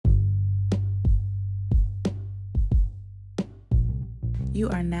You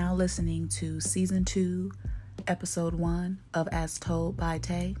are now listening to Season 2, Episode 1 of As Told by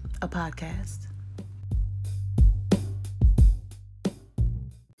Tay, a podcast.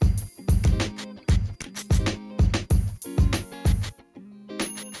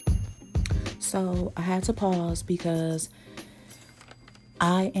 So I had to pause because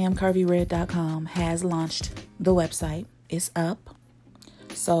IamCurvyRed.com has launched the website. It's up.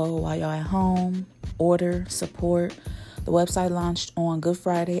 So while y'all at home, order, support. The website launched on Good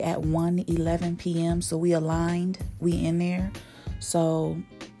Friday at 1:11 p.m. So we aligned. We in there. So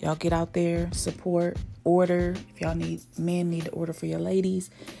y'all get out there, support, order. If y'all men need to order for your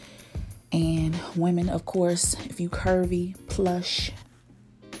ladies. And women, of course, if you curvy, plush,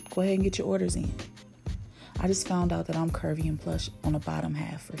 go ahead and get your orders in. I just found out that I'm curvy and plush on the bottom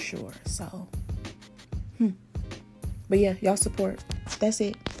half for sure. So, But yeah, y'all support. That's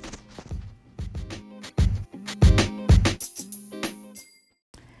it.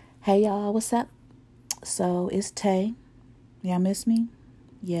 Hey y'all, what's up? So it's Tay. Y'all miss me?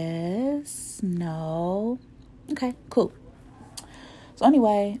 Yes? No? Okay, cool. So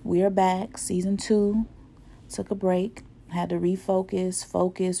anyway, we are back. Season 2. Took a break. Had to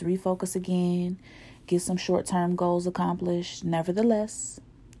refocus again. Get some short-term goals accomplished. Nevertheless,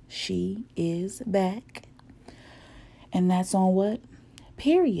 she is back. And that's on what?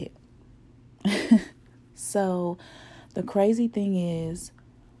 Period. So the crazy thing is,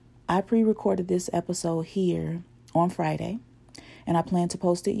 I pre-recorded this episode here on Friday, and I planned to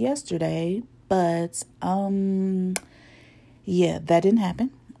post it yesterday, but that didn't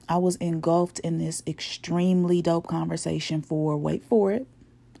happen. I was engulfed in this extremely dope conversation for, wait for it,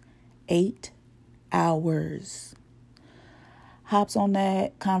 8 hours. Hops on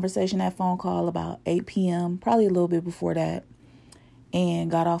that conversation, that phone call about 8 p.m., probably a little bit before that,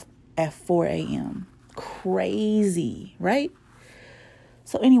 and got off at 4 a.m. Crazy, right?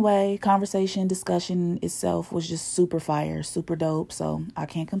 So anyway, discussion itself was just super fire, super dope. So I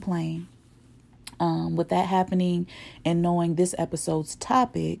can't complain. With that happening and knowing this episode's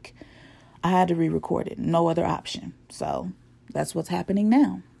topic, I had to re-record it. No other option. So that's what's happening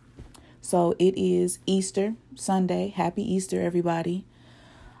now. So it is Easter Sunday. Happy Easter, everybody.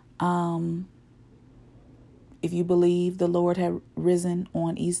 If you believe the Lord had risen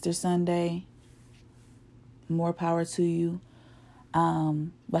on Easter Sunday, more power to you.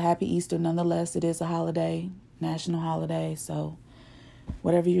 But happy Easter nonetheless. It is a holiday, national holiday. So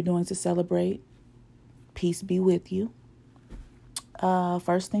whatever you're doing to celebrate, peace be with you.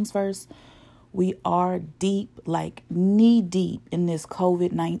 First things first, we are deep, like knee deep in this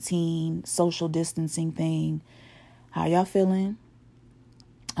COVID-19 social distancing thing. How y'all feeling?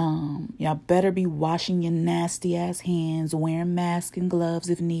 Y'all better be washing your nasty ass hands, wearing masks and gloves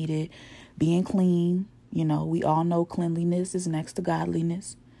if needed, being clean. You know, we all know cleanliness is next to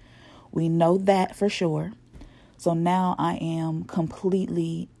godliness. We know that for sure. So now I am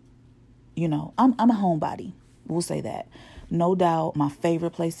completely, I'm a homebody. We'll say that. No doubt my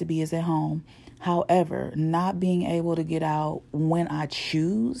favorite place to be is at home. However, not being able to get out when I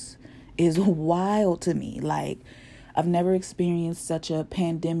choose is wild to me. Like, I've never experienced such a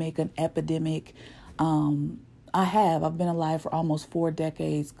pandemic, an epidemic. I've been alive for almost 4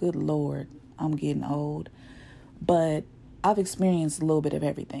 decades. Good Lord. I'm getting old, but I've experienced a little bit of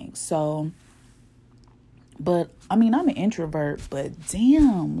everything. So, but I'm an introvert, but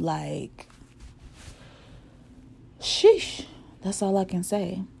damn, like, sheesh, that's all I can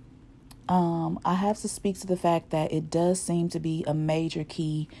say. I have to speak to the fact that it does seem to be a major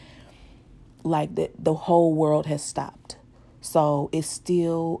key, like that the whole world has stopped. So it's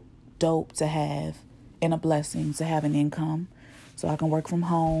still dope to have and a blessing to have an income. So I can work from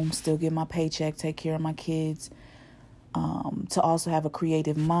home, still get my paycheck, take care of my kids, to also have a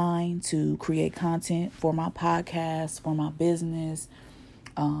creative mind, to create content for my podcast, for my business,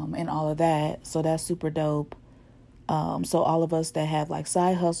 and all of that. So that's super dope. So all of us that have like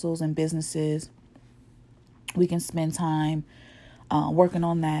side hustles and businesses, we can spend time working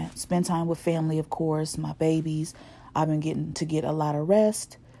on that. Spend time with family, of course, my babies. I've been getting to get a lot of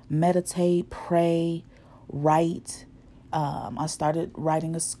rest, meditate, pray, write. I started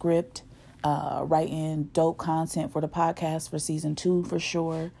writing a script, writing dope content for the podcast for season 2 for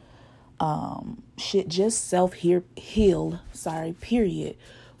sure. Just self-heal, period.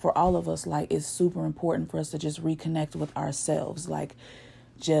 For all of us, like, it's super important for us to just reconnect with ourselves, like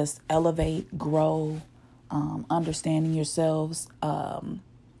just elevate, grow, understanding yourselves. I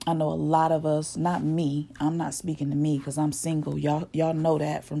know a lot of us, not me, I'm not speaking to me because I'm single. Y'all know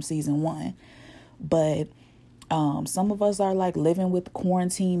that from season 1, but some of us are like living with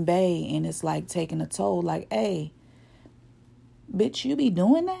quarantine bae, and it's like taking a toll. Like, hey, bitch, you be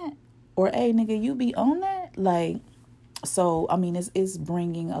doing that? Or, hey, nigga, you be on that? Like, so, I mean, it's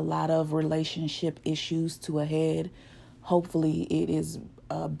bringing a lot of relationship issues to a head. Hopefully it is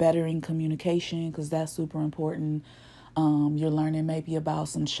bettering communication, because that's super important. You're learning maybe about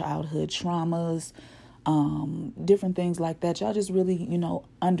some childhood traumas, different things like that. Y'all just really,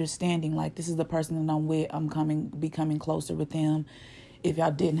 understanding, like, this is the person that I'm with. I'm becoming closer with them. If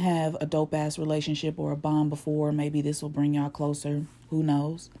y'all didn't have a dope ass relationship or a bond before, maybe this will bring y'all closer. Who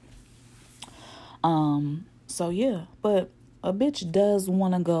knows? So yeah, but a bitch does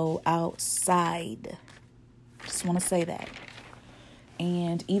want to go outside. Just want to say that.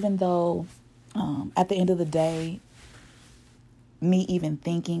 And even though, at the end of the day, me even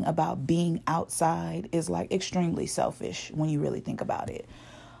thinking about being outside is like extremely selfish when you really think about it.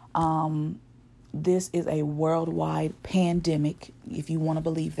 This is a worldwide pandemic, if you want to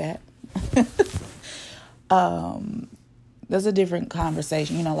believe that. That's a different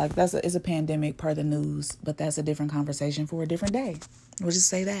conversation, it's a pandemic per the news, but that's a different conversation for a different day. We'll just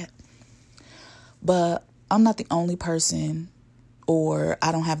say that. But I'm not the only person, or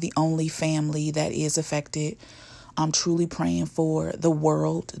I don't have the only family that is affected. I'm truly praying for the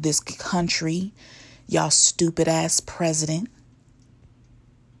world, this country, y'all stupid ass president.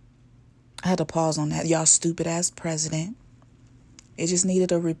 I had to pause on that. Y'all stupid ass president. It just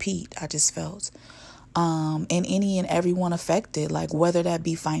needed a repeat, I just felt. And any and everyone affected, like whether that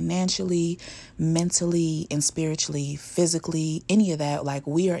be financially, mentally, and spiritually, physically, any of that, like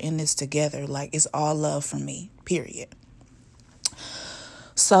we are in this together. Like it's all love from me, period.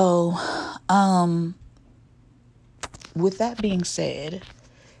 So, with that being said,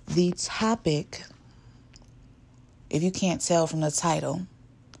 the topic, if you can't tell from the title,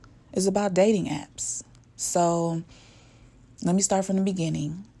 is about dating apps. So let me start from the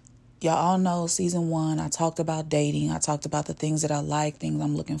beginning. Y'all all know season 1, I talked about dating. I talked about the things that I like, things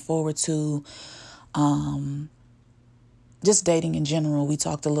I'm looking forward to. Just dating in general. We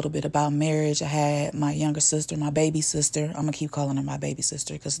talked a little bit about marriage. I had my younger sister, my baby sister. I'm going to keep calling her my baby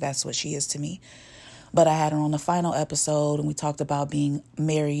sister because that's what she is to me. But I had her on the final episode and we talked about being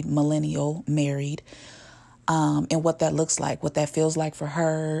married, millennial married, and what that looks like, what that feels like for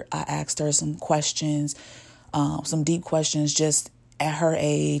her. I asked her some questions, some deep questions, just at her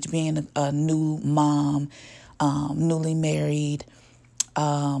age, being a new mom, newly married,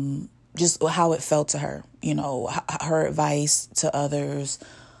 just how it felt to her, her advice to others,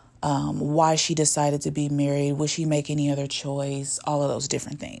 why she decided to be married, would she make any other choice, all of those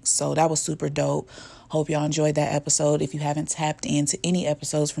different things. So that was super dope. Hope y'all enjoyed that episode. If you haven't tapped into any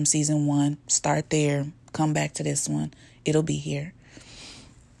episodes from season 1, start there, come back to this one. It'll be here.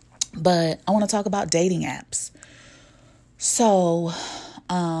 But I want to talk about dating apps. So,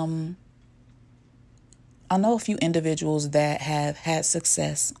 I know a few individuals that have had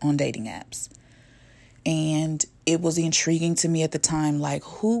success on dating apps. And it was intriguing to me at the time, like,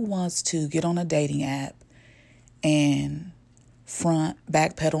 who wants to get on a dating app and front,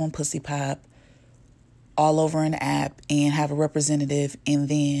 backpedal, and pussy pop all over an app and have a representative and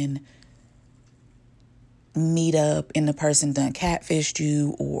then meet up and the person done catfished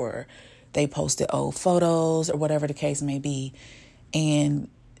you, or they posted old photos or whatever the case may be, and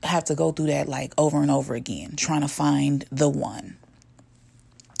have to go through that like over and over again, trying to find the one.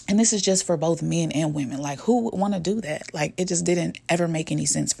 And this is just for both men and women. Like, who would want to do that? Like, it just didn't ever make any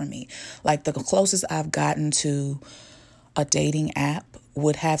sense for me. Like, the closest I've gotten to a dating app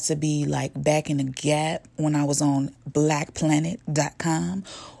would have to be like back in the gap when I was on blackplanet.com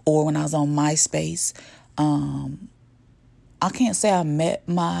or when I was on MySpace. I can't say I met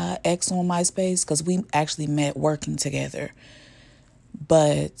my ex on MySpace because we actually met working together.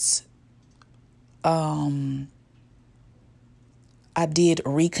 But I did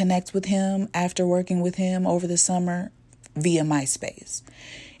reconnect with him after working with him over the summer via MySpace.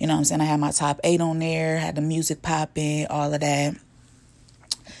 You know what I'm saying? I had my top 8 on there, had the music popping, all of that.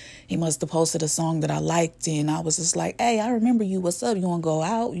 He must have posted a song that I liked, and I was just like, hey, I remember you. What's up? You want to go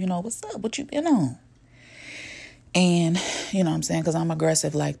out? What's up? What you been on? And, you know what I'm saying? Because I'm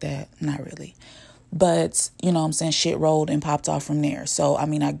aggressive like that. Not really. But, you know what I'm saying? Shit rolled and popped off from there. So, I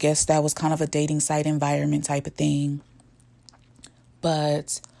mean, I guess that was kind of a dating site environment type of thing.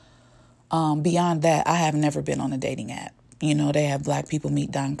 But beyond that, I have never been on a dating app. They have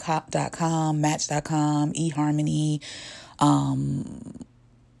blackpeoplemeet.com, match.com, eHarmony,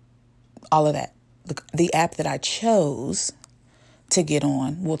 all of that. The app that I chose to get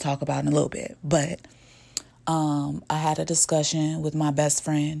on, we'll talk about in a little bit. But I had a discussion with my best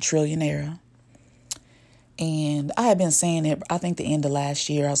friend, Trillionaire. And I had been saying it, I think the end of last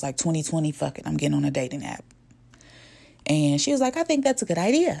year. I was like, 2020, fuck it, I'm getting on a dating app. And she was like, I think that's a good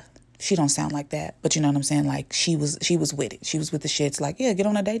idea. She don't sound like that, but you know what I'm saying? Like she was with it. She was with the shits like, yeah, get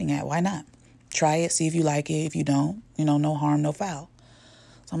on a dating app. Why not? Try it. See if you like it. If you don't, no harm, no foul.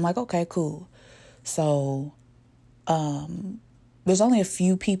 So I'm like, okay, cool. So, there's only a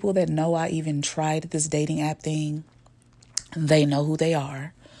few people that know I even tried this dating app thing. They know who they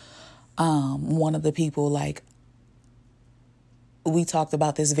are. One of the people, like, we talked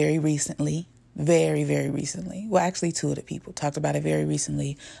about this very recently. Very, very recently. Well, actually, two of the people talked about it very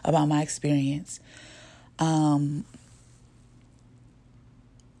recently about my experience.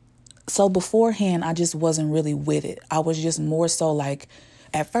 So beforehand, I just wasn't really with it. I was just more so like,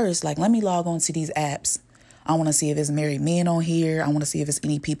 at first, like, let me log on to these apps. I want to see if it's married men on here. I want to see if it's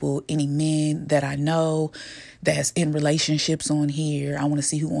any men that I know that's in relationships on here. I want to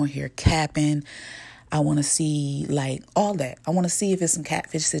see who on here capping. I want to see like all that. I want to see if it's some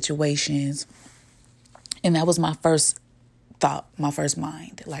catfish situations. And that was my first thought, my first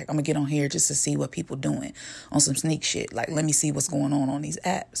mind. Like, I'm going to get on here just to see what people doing on some sneak shit. Like, let me see what's going on these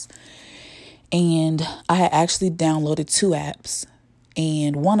apps. And I had actually downloaded 2 apps.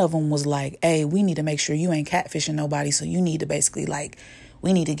 And one of them was like, hey, we need to make sure you ain't catfishing nobody. So you need to basically like,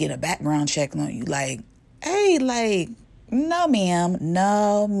 we need to get a background check on you. Like, hey, like, no, ma'am,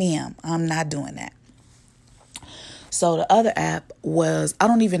 I'm not doing that. So the other app was, I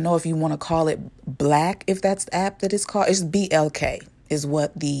don't even know if you want to call it Black, if that's the app that it's called. It's BLK is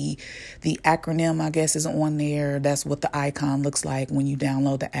what the acronym, I guess, is on there. That's what the icon looks like when you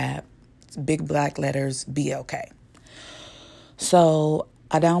download the app. It's big black letters, BLK. So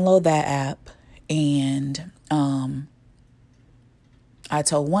I download that app and I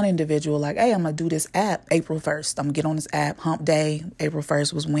told one individual like, hey, I'm going to do this app April 1st. I'm going to get on this app. Hump day. April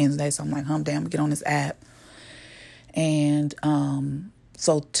 1st was Wednesday. So I'm like, hump day, I'm going to get on this app. And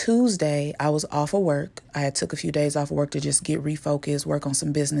so Tuesday I was off of work. I had took a few days off of work to just get refocused, work on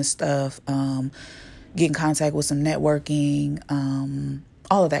some business stuff, get in contact with some networking,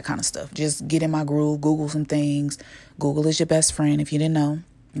 all of that kind of stuff. Just get in my groove, Google some things. Google is your best friend if you didn't know,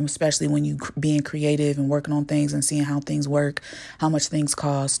 especially when you being creative and working on things and seeing how things work, how much things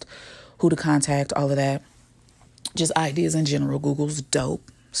cost, who to contact, all of that. Just ideas in general. Google's dope.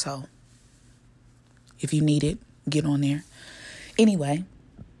 So if you need it, get on there. Anyway,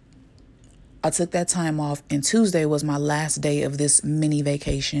 I took that time off, and Tuesday was my last day of this mini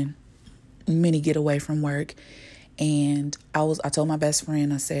vacation, mini getaway from work. And I told my best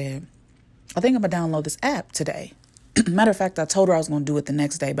friend, I said, I think I'm going to download this app today. Matter of fact, I told her I was going to do it the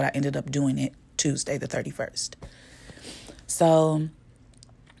next day, but I ended up doing it Tuesday, the 31st. So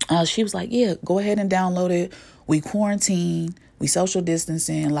she was like, yeah, go ahead and download it. We quarantine, we social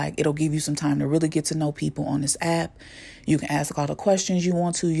distancing, like it'll give you some time to really get to know people on this app. You can ask all the questions you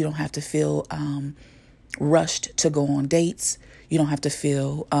want to. You don't have to feel rushed to go on dates. You don't have to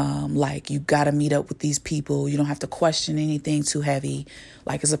feel like you got to meet up with these people. You don't have to question anything too heavy.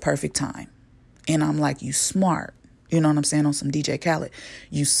 Like, it's a perfect time. And I'm like, you smart. You know what I'm saying? On some DJ Khaled,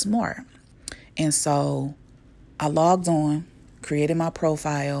 you smart. And so I logged on, created my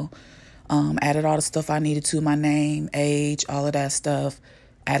profile, added all the stuff I needed to, my name, age, all of that stuff.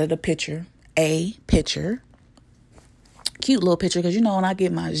 Added a picture, cute little picture. Because, when I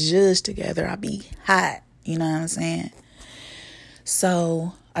get my zhuzh together, I be hot. You know what I'm saying?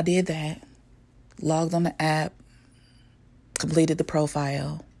 So I did that, logged on the app, completed the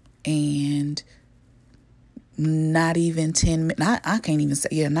profile, and not even 10 minutes, I can't even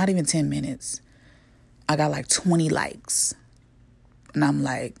say, not even 10 minutes, I got like 20 likes. And I'm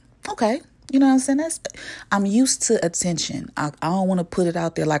like, okay, you know what I'm saying? I'm used to attention. I don't want to put it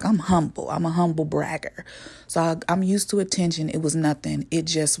out there like I'm humble. I'm a humble bragger. So I'm used to attention. It was nothing. It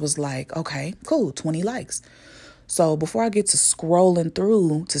just was like, okay, cool, 20 likes. So before I get to scrolling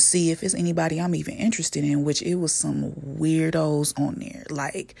through to see if it's anybody I'm even interested in, which it was some weirdos on there,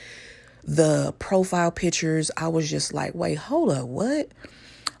 like the profile pictures, I was just like, wait, hold up, what?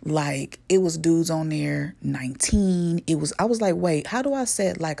 Like, it was dudes on there, 19. I was like, wait, how do I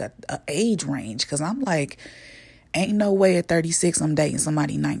set like a age range? Because I'm like, ain't no way at 36 I'm dating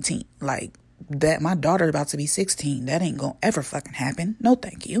somebody 19. Like, that my daughter about to be 16. That ain't gonna ever fucking happen. No,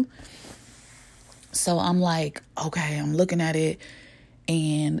 thank you. So I'm like, okay, I'm looking at it,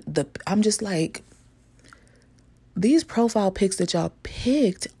 and I'm just like, these profile pics that y'all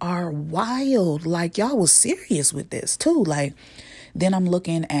picked are wild. Like, y'all was serious with this too. Like, then I'm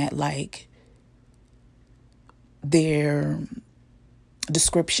looking at like their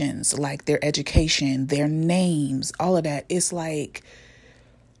descriptions, like their education, their names, all of that. It's like,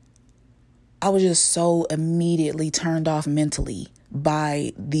 I was just so immediately turned off mentally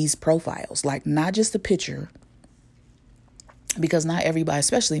by these profiles. Like, not just the picture, because not everybody,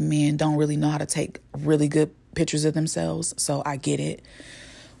 especially men, don't really know how to take really good pictures of themselves. So I get it.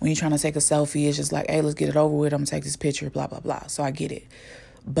 When you're trying to take a selfie, it's just like, hey, let's get it over with. I'm going to take this picture, blah, blah, blah. So I get it.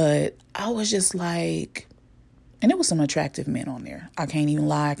 But I was just like, and it was some attractive men on there. I can't even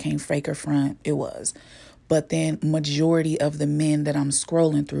lie. I can't fake or front. It was. But then majority of the men that I'm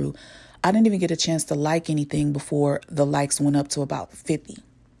scrolling through, I didn't even get a chance to like anything before the likes went up to about 50.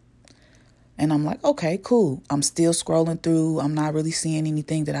 And I'm like, okay, cool. I'm still scrolling through. I'm not really seeing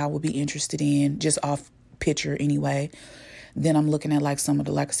anything that I would be interested in, just off picture anyway. Then I'm looking at like some of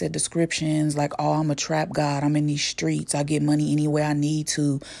the, like I said, descriptions, like, oh, I'm a trap god. I'm in these streets. I get money any way I need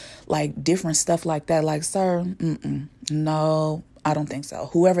to, like different stuff like that. Like, sir, no, I don't think so.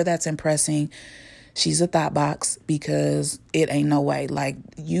 Whoever that's impressing, she's a thought box, because it ain't no way. Like,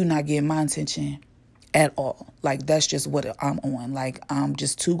 you not getting my attention at all. Like, that's just what I'm on. Like, I'm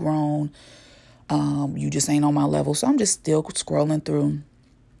just too grown. You just ain't on my level. So I'm just still scrolling through,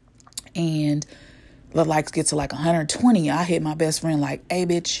 and the likes get to like 120. I hit my best friend like, hey,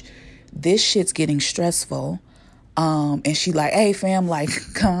 bitch, this shit's getting stressful. And she like, hey, fam, like,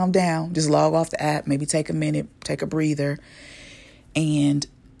 calm down. Just log off the app. Maybe take a minute, take a breather. And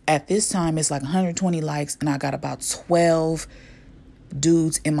at this time, it's like 120 likes. And I got about 12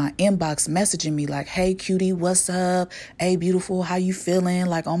 dudes in my inbox messaging me like, hey, cutie, what's up? Hey, beautiful, how you feeling?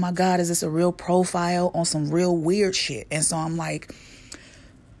 Like, oh, my God, is this a real profile on some real weird shit? And so I'm like,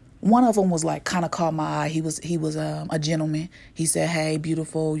 one of them was like, kind of caught my eye. He was a gentleman. He said, hey,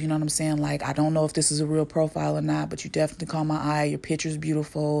 beautiful. You know what I'm saying? Like, I don't know if this is a real profile or not, but you definitely caught my eye. Your picture's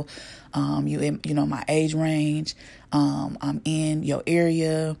beautiful. You know, my age range. I'm in your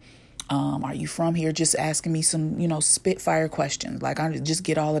area. Are you from here? Just asking me some, you know, spitfire questions. Like, I just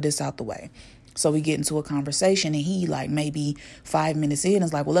get all of this out the way. So we get into a conversation, and he like maybe 5 minutes in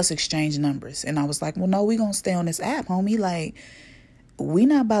is like, well, let's exchange numbers. And I was like, well, no, we gonna stay on this app, homie. Like, we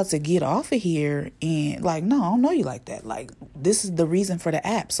not about to get off of here and like, no, I don't know you like that. Like, this is the reason for the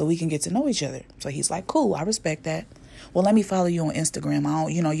app, so we can get to know each other. So he's like, cool, I respect that. Well, let me follow you on Instagram. I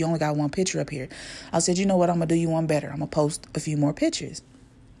don't, you know, you only got one picture up here. I said, you know what? I'm going to do you one better. I'm going to post a few more pictures.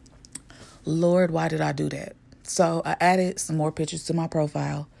 Lord, why did I do that? So I added some more pictures to my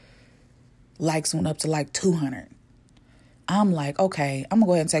profile. Likes went up to like 200. I'm like, okay, I'm going to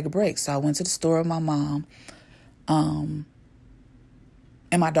go ahead and take a break. So I went to the store with my mom, and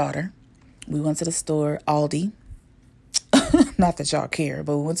my daughter. We went to the store, Aldi. Not that y'all care,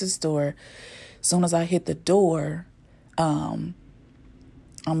 but we went to the store. As soon as I hit the door, I'm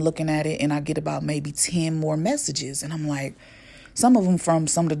looking at it, and I get about maybe 10 more messages. And I'm like, some of them from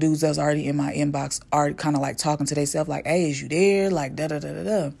some of the dudes that's already in my inbox are kind of like talking to themselves like, hey, is you there? Like,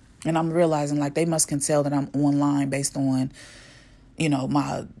 da-da-da-da-da. And I'm realizing like they must can tell that I'm online based on, you know,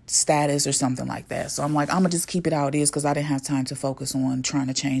 my status or something like that. So I'm like, I'm going to just keep it how it is, because I didn't have time to focus on trying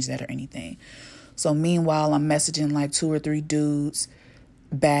to change that or anything. So meanwhile, I'm messaging like 2 or 3 dudes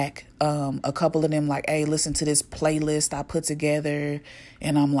back. A couple of them like, hey, listen to this playlist I put together.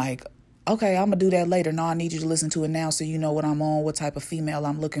 And I'm like, okay, I'm going to do that later. No, I need you to listen to it now so you know what I'm on, what type of female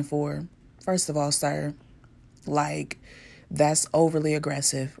I'm looking for. First of all, sir, like, that's overly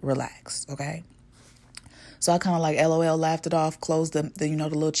aggressive. Relax, okay? So I kind of like LOL, laughed it off, closed the you know,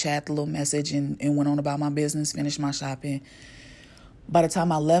 the little chat, the little message, and went on about my business, finished my shopping. By the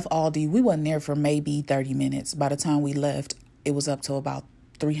time I left Aldi, we wasn't there for maybe 30 minutes. By the time we left, it was up to about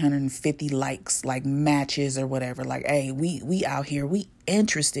 350 likes, like matches or whatever. Like, hey, we out here, we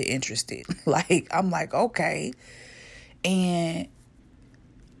interested. Like, I'm like, okay. And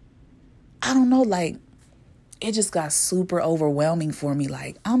I don't know, like, it just got super overwhelming for me.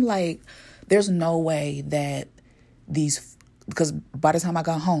 Like, I'm like, there's no way that these, because by the time I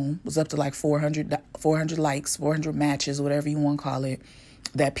got home, it was up to like 400 likes, 400 matches, whatever you want to call it,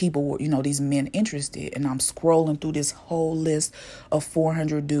 that people were, you know, these men interested. And I'm scrolling through this whole list of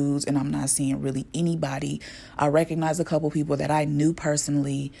 400 dudes, and I'm not seeing really anybody. I recognize a couple people that I knew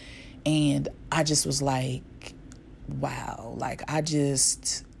personally, and I just was like, wow. Like, I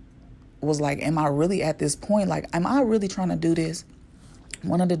just was like, am I really at this point? Like, am I really trying to do this?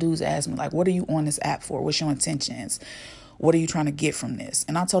 One of the dudes asked me, like, what are you on this app for? What's your intentions? What are you trying to get from this?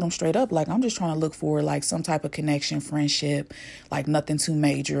 And I told him straight up, like, I'm just trying to look for like some type of connection, friendship, like nothing too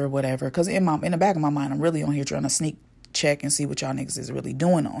major or whatever. Because in the back of my mind, I'm really on here trying to sneak check and see what y'all niggas is really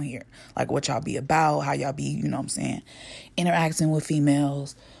doing on here. Like, what y'all be about, how y'all be, you know what I'm saying, interacting with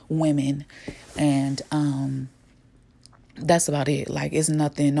females, women. And that's about it. Like, it's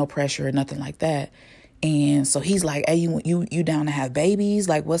nothing, no pressure or nothing like that. And so he's like, hey, you down to have babies?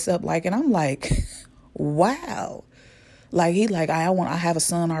 Like, what's up? Like, and I'm like, wow. Like, he like, I have a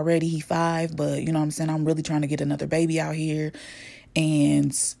son already. He 5, but you know what I'm saying? I'm really trying to get another baby out here.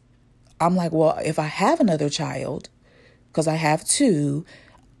 And I'm like, well, if I have another child, because I have 2,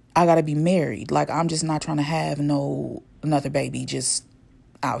 I got to be married. Like, I'm just not trying to have another baby just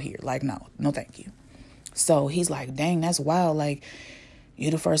out here. Like, no, thank you. So he's like, dang, that's wild. Like,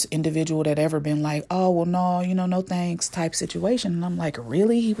 you're the first individual that ever been like, oh, well, no, no thanks type situation. And I'm like,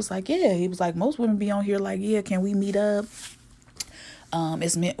 really? He was like, yeah. He was like, most women be on here like, yeah, can we meet up?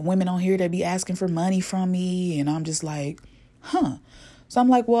 It's women on here that be asking for money from me. And I'm just like, huh. So I'm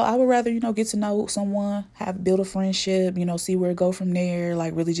like, well, I would rather, get to know someone, build a friendship, see where it go from there.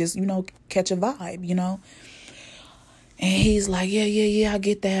 Like, really just, catch a vibe, And he's like, yeah, I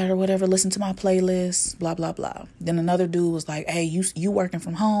get that or whatever. Listen to my playlist, blah, blah, blah. Then another dude was like, hey, you working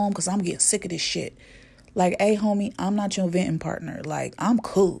from home? Because I'm getting sick of this shit. Like, hey, homie, I'm not your venting partner. Like, I'm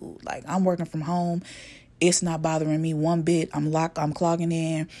cool. Like, I'm working from home. It's not bothering me one bit. I'm clogging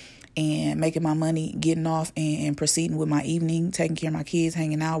in and making my money, getting off and proceeding with my evening, taking care of my kids,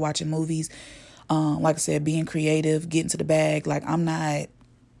 hanging out, watching movies. Like I said, being creative, getting to the bag. Like, I'm not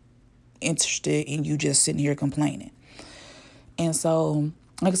interested in you just sitting here complaining. And so,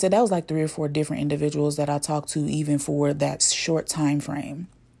 like I said, that was like 3 or 4 different individuals that I talked to even for that short time frame.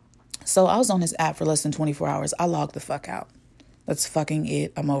 So I was on this app for less than 24 hours. I logged the fuck out. That's fucking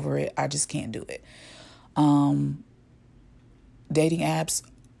it. I'm over it. I just can't do it. Dating apps,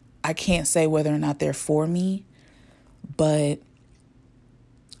 I can't say whether or not they're for me, but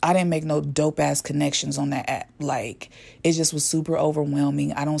I didn't make no dope ass connections on that app. Like, it just was super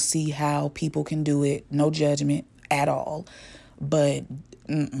overwhelming. I don't see how people can do it. No judgment at all. But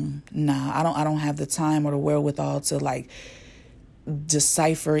nah, I don't have the time or the wherewithal to like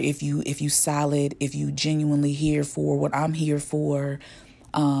decipher if you solid, if you genuinely here for what I'm here for.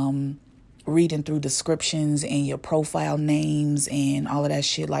 Reading through descriptions and your profile names and all of that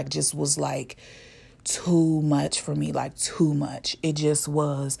shit, like, just was like too much for me, like too much. It just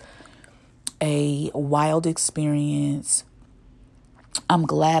was a wild experience. I'm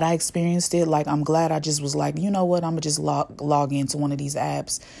glad I experienced it. Like, I'm glad I just was like, you know what? I'm going to just log into one of these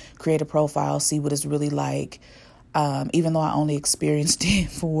apps, create a profile, see what it's really like. Even though I only experienced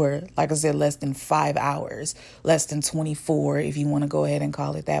it for, like I said, less than 5 hours, less than 24, if you want to go ahead and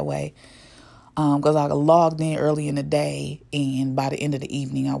call it that way. Because I logged in early in the day, and by the end of the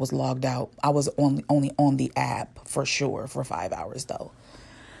evening, I was logged out. I was only on the app for sure for 5 hours, though.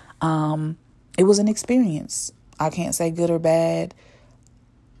 It was an experience. I can't say good or bad,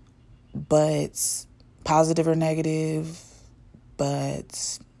 but positive or negative,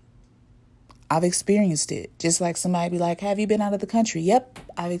 but I've experienced it. Just like somebody be like, have you been out of the country? Yep,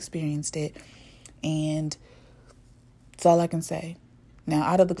 I've experienced it. And that's all I can say. Now,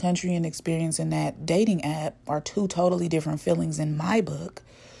 out of the country and experiencing that dating app are 2 totally different feelings in my book,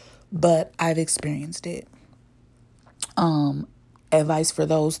 but I've experienced it. Advice for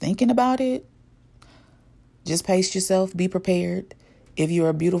those thinking about it: just pace yourself, be prepared. If you're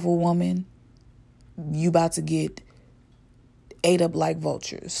a beautiful woman, you about to get ate up like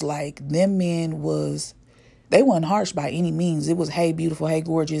vultures. Like, them men they weren't harsh by any means. It was, hey, beautiful, hey,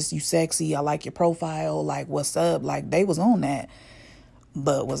 gorgeous, you sexy, I like your profile, like, what's up? Like, they was on that.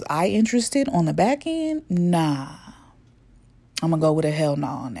 But was I interested on the back end? Nah. I'm going to go with a hell no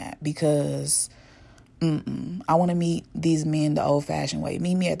on that, because I want to meet these men the old-fashioned way.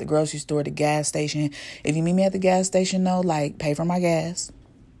 Meet me at the grocery store, the gas station. If you meet me at the gas station, though, like, pay for my gas,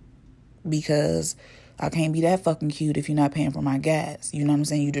 because I can't be that fucking cute if you're not paying for my gas. You know what I'm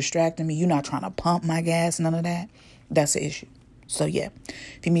saying? You distracting me. You're not trying to pump my gas, none of that. That's the issue. So, yeah.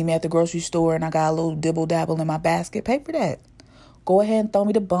 If you meet me at the grocery store and I got a little dibble-dabble in my basket, pay for that. Go ahead and throw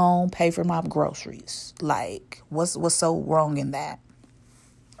me the bone, pay for my groceries. Like, what's so wrong in that?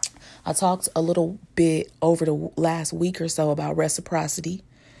 I talked a little bit over the last week or so about reciprocity.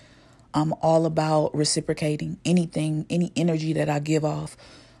 I'm all about reciprocating. Anything, any energy that I give off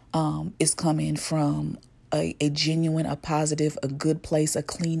is coming from a genuine, a positive, a good place, a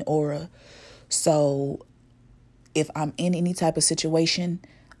clean aura. So if I'm in any type of situation,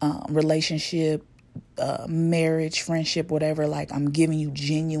 relationship, marriage, friendship, whatever, like, I'm giving you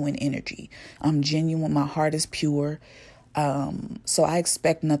genuine energy. I'm genuine. My heart is pure. So I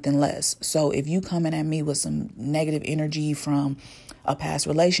expect nothing less. So if you coming at me with some negative energy from a past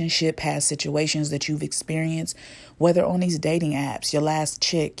relationship, past situations that you've experienced, whether on these dating apps, your last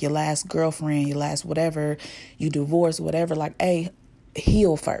chick, your last girlfriend, your last whatever, you divorced, whatever, like, hey,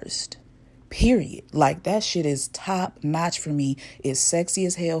 heal first. Period. Like, that shit is top notch for me. It's sexy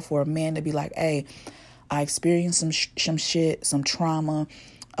as hell for a man to be like, hey, I experienced some shit, some trauma,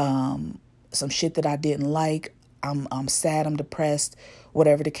 some shit that I didn't like. I'm sad, I'm depressed,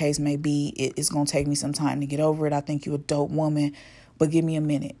 whatever the case may be. It's going to take me some time to get over it. I think you're a dope woman, but give me a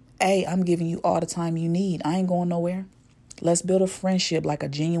minute. Hey, I'm giving you all the time you need. I ain't going nowhere. Let's build a friendship, like a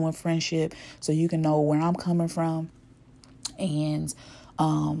genuine friendship, so you can know where I'm coming from. And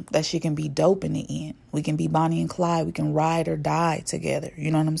that shit can be dope in the end. We can be Bonnie and Clyde. We can ride or die together. You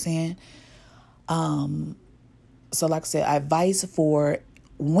know what I'm saying? So like I said, advice for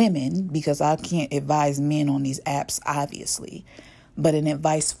women, because I can't advise men on these apps, obviously. But any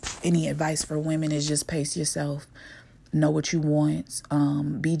advice for women is just pace yourself. Know what you want.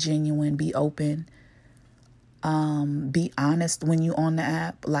 Be genuine. Be open. Be honest when you on the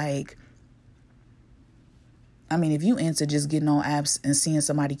app. Like, I mean, if you into just getting on apps and seeing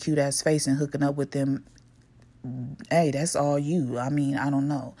somebody cute ass face and hooking up with them, hey, that's all you. I mean, I don't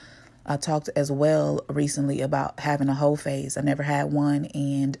know. I talked as well recently about having a hoe phase. I never had one,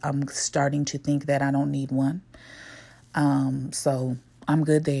 and I'm starting to think that I don't need one. So I'm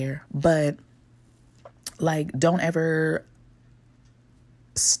good there. But like, don't ever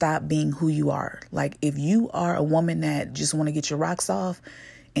stop being who you are. Like, if you are a woman that just want to get your rocks off,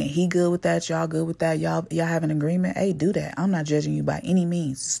 and he good with that, y'all good with that, y'all have an agreement, hey, do that. I'm not judging you by any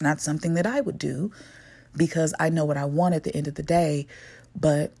means. It's not something that I would do, because I know what I want at the end of the day.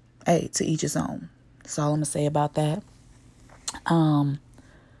 But hey, to each his own. That's all I'm gonna say about that. How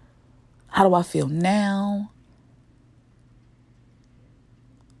do I feel now?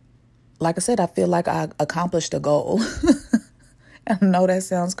 Like I said, I feel like I accomplished a goal. I know that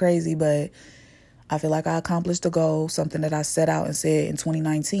sounds crazy, but I feel like I accomplished a goal, something that I set out and said in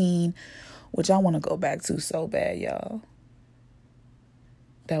 2019, which I want to go back to so bad, y'all.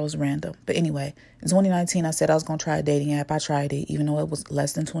 That was random. But anyway, in 2019, I said I was going to try a dating app. I tried it, even though it was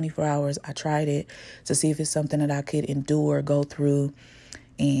less than 24 hours. I tried it to see if it's something that I could endure, go through,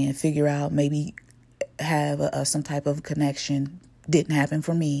 and figure out, maybe have some type of connection. Didn't happen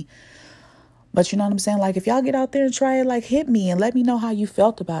for me. But you know what I'm saying? Like, if y'all get out there and try it, like, hit me and let me know how you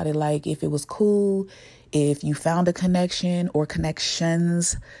felt about it. Like, if it was cool, if you found a connection or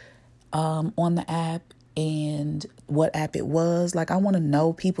connections on the app, and what app it was. Like, I want to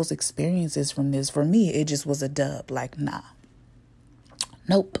know people's experiences from this. For me, it just was a dub. Like, nah.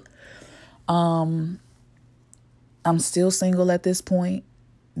 Nope. I'm still single at this point.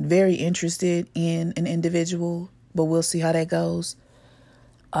 Very interested in an individual, but we'll see how that goes.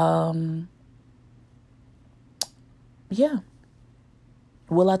 Yeah.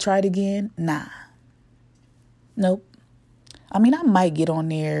 Will I try it again? Nah. Nope. I mean, I might get on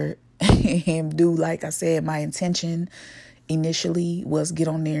there and do, like I said, my intention initially was get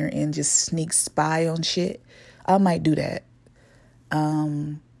on there and just sneak spy on shit. I might do that.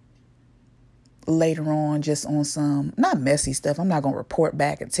 Later on, just on some, not messy stuff. I'm not going to report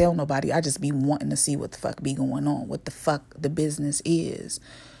back and tell nobody. I just be wanting to see what the fuck be going on, what the fuck the business is.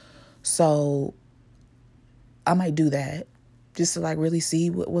 So I might do that just to like really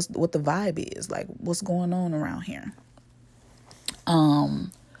see what the vibe is, like what's going on around here.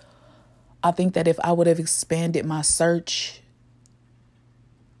 I think that if I would have expanded my search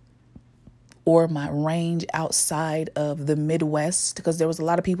or my range outside of the Midwest, because there was a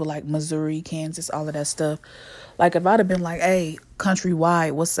lot of people like Missouri, Kansas, all of that stuff. Like, if I'd have been like, hey,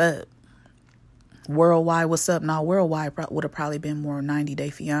 countrywide, what's up? Worldwide, what's up? Now, worldwide would have probably been more 90 Day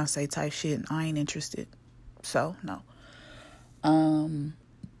Fiance type shit. And I ain't interested. So, no.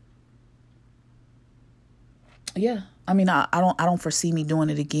 Yeah. I mean, I don't foresee me doing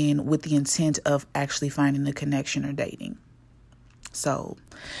it again with the intent of actually finding a connection or dating. So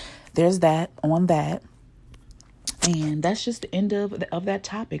there's that on that. And that's just the end of that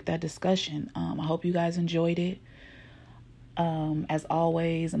topic, that discussion. I hope you guys enjoyed it. As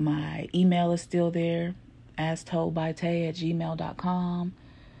always, my email is still there, astoldbytay@gmail.com.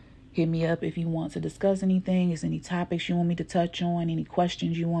 Hit me up if you want to discuss anything. Is any topics you want me to touch on, any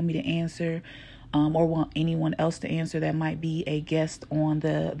questions you want me to answer, or want anyone else to answer that might be a guest on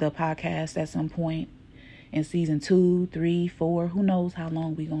the podcast at some point in season 2, 3, 4. Who knows how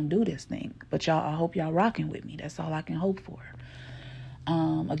long we gonna do this thing? But y'all, I hope y'all rocking with me. That's all I can hope for.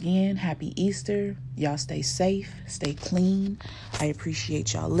 Again, happy Easter. Y'all stay safe, stay clean. I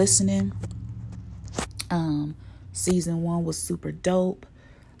appreciate y'all listening. Season 1 was super dope.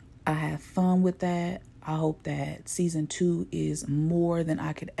 I had fun with that. I hope that season 2 is more than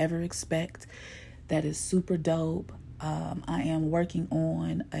I could ever expect. That is super dope. I am working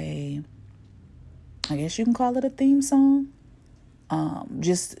on I guess you can call it a theme song.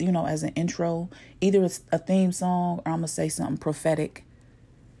 Just, as an intro. Either it's a theme song or I'm going to say something prophetic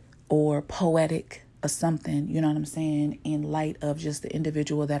or poetic or something, you know what I'm saying, in light of just the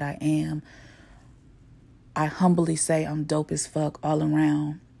individual that I am. I humbly say I'm dope as fuck all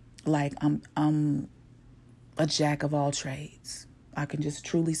around. Like I'm a jack of all trades. I can just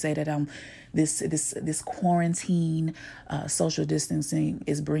truly say that I'm this quarantine, social distancing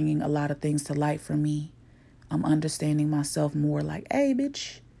is bringing a lot of things to light for me. I'm understanding myself more. Like, hey,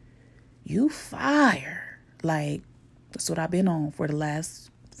 bitch, you fire. Like, that's what I've been on for the last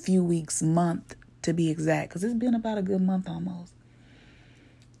few weeks, month to be exact, because it's been about a good month almost.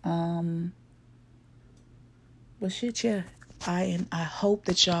 But shit, yeah, I hope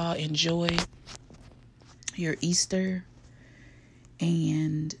that y'all enjoy your Easter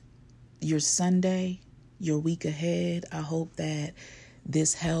and your Sunday, your week ahead. I hope that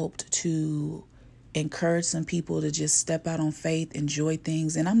this helped to encourage some people to just step out on faith, enjoy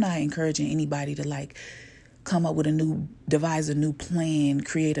things. And I'm not encouraging anybody to like come up with devise a new plan,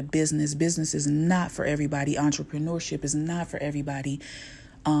 create a business. Business is not for everybody. Entrepreneurship is not for everybody.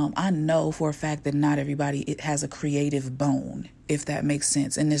 I know for a fact that not everybody, it has a creative bone, if that makes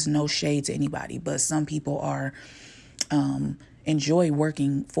sense. And there's no shade to anybody, but some people are, enjoy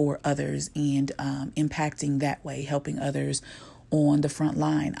working for others and, impacting that way, helping others on the front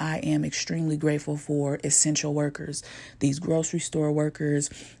line. I am extremely grateful for essential workers, these grocery store workers,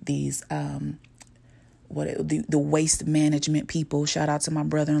 these, the waste management people. Shout out to my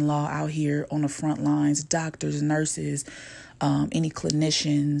brother-in-law out here on the front lines, doctors, nurses, any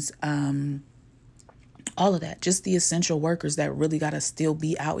clinicians, all of that, just the essential workers that really got to still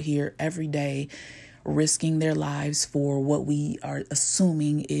be out here every day, risking their lives for what we are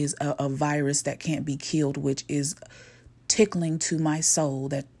assuming is a virus that can't be killed, which is tickling to my soul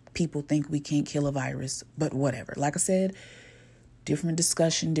that people think we can't kill a virus, but whatever. Like I said, different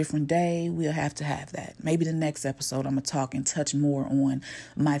discussion, different day. We'll have to have that. Maybe the next episode I'm going to talk and touch more on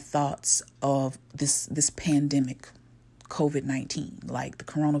my thoughts of this pandemic, COVID-19. Like, the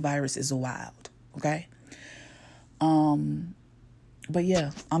coronavirus is wild. Okay. But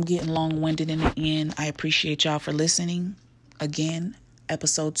yeah, I'm getting long-winded in the end. I appreciate y'all for listening. Again,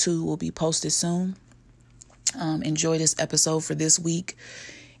 episode 2 will be posted soon. Enjoy this episode for this week.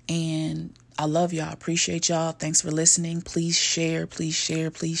 And I love y'all. Appreciate y'all. Thanks for listening. Please share, please share,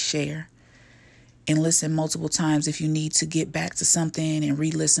 please share. And listen multiple times if you need to get back to something and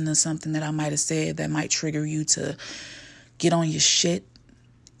re-listen to something that I might have said that might trigger you to get on your shit,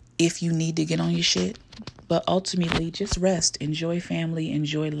 if you need to get on your shit. But ultimately, just rest. Enjoy family.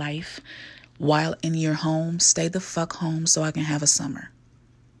 Enjoy life. While in your home, stay the fuck home so I can have a summer.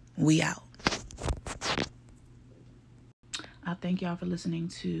 We out. I thank y'all for listening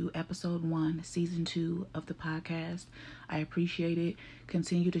to episode 1, season 2 of the podcast. I appreciate it.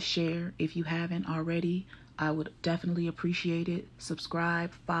 Continue to share. If you haven't already, I would definitely appreciate it.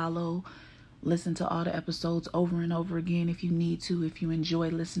 Subscribe, follow, listen to all the episodes over and over again if you need to. If you enjoy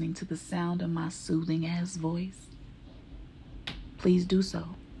listening to the sound of my soothing ass voice, please do so.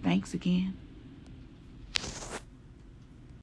 Thanks again.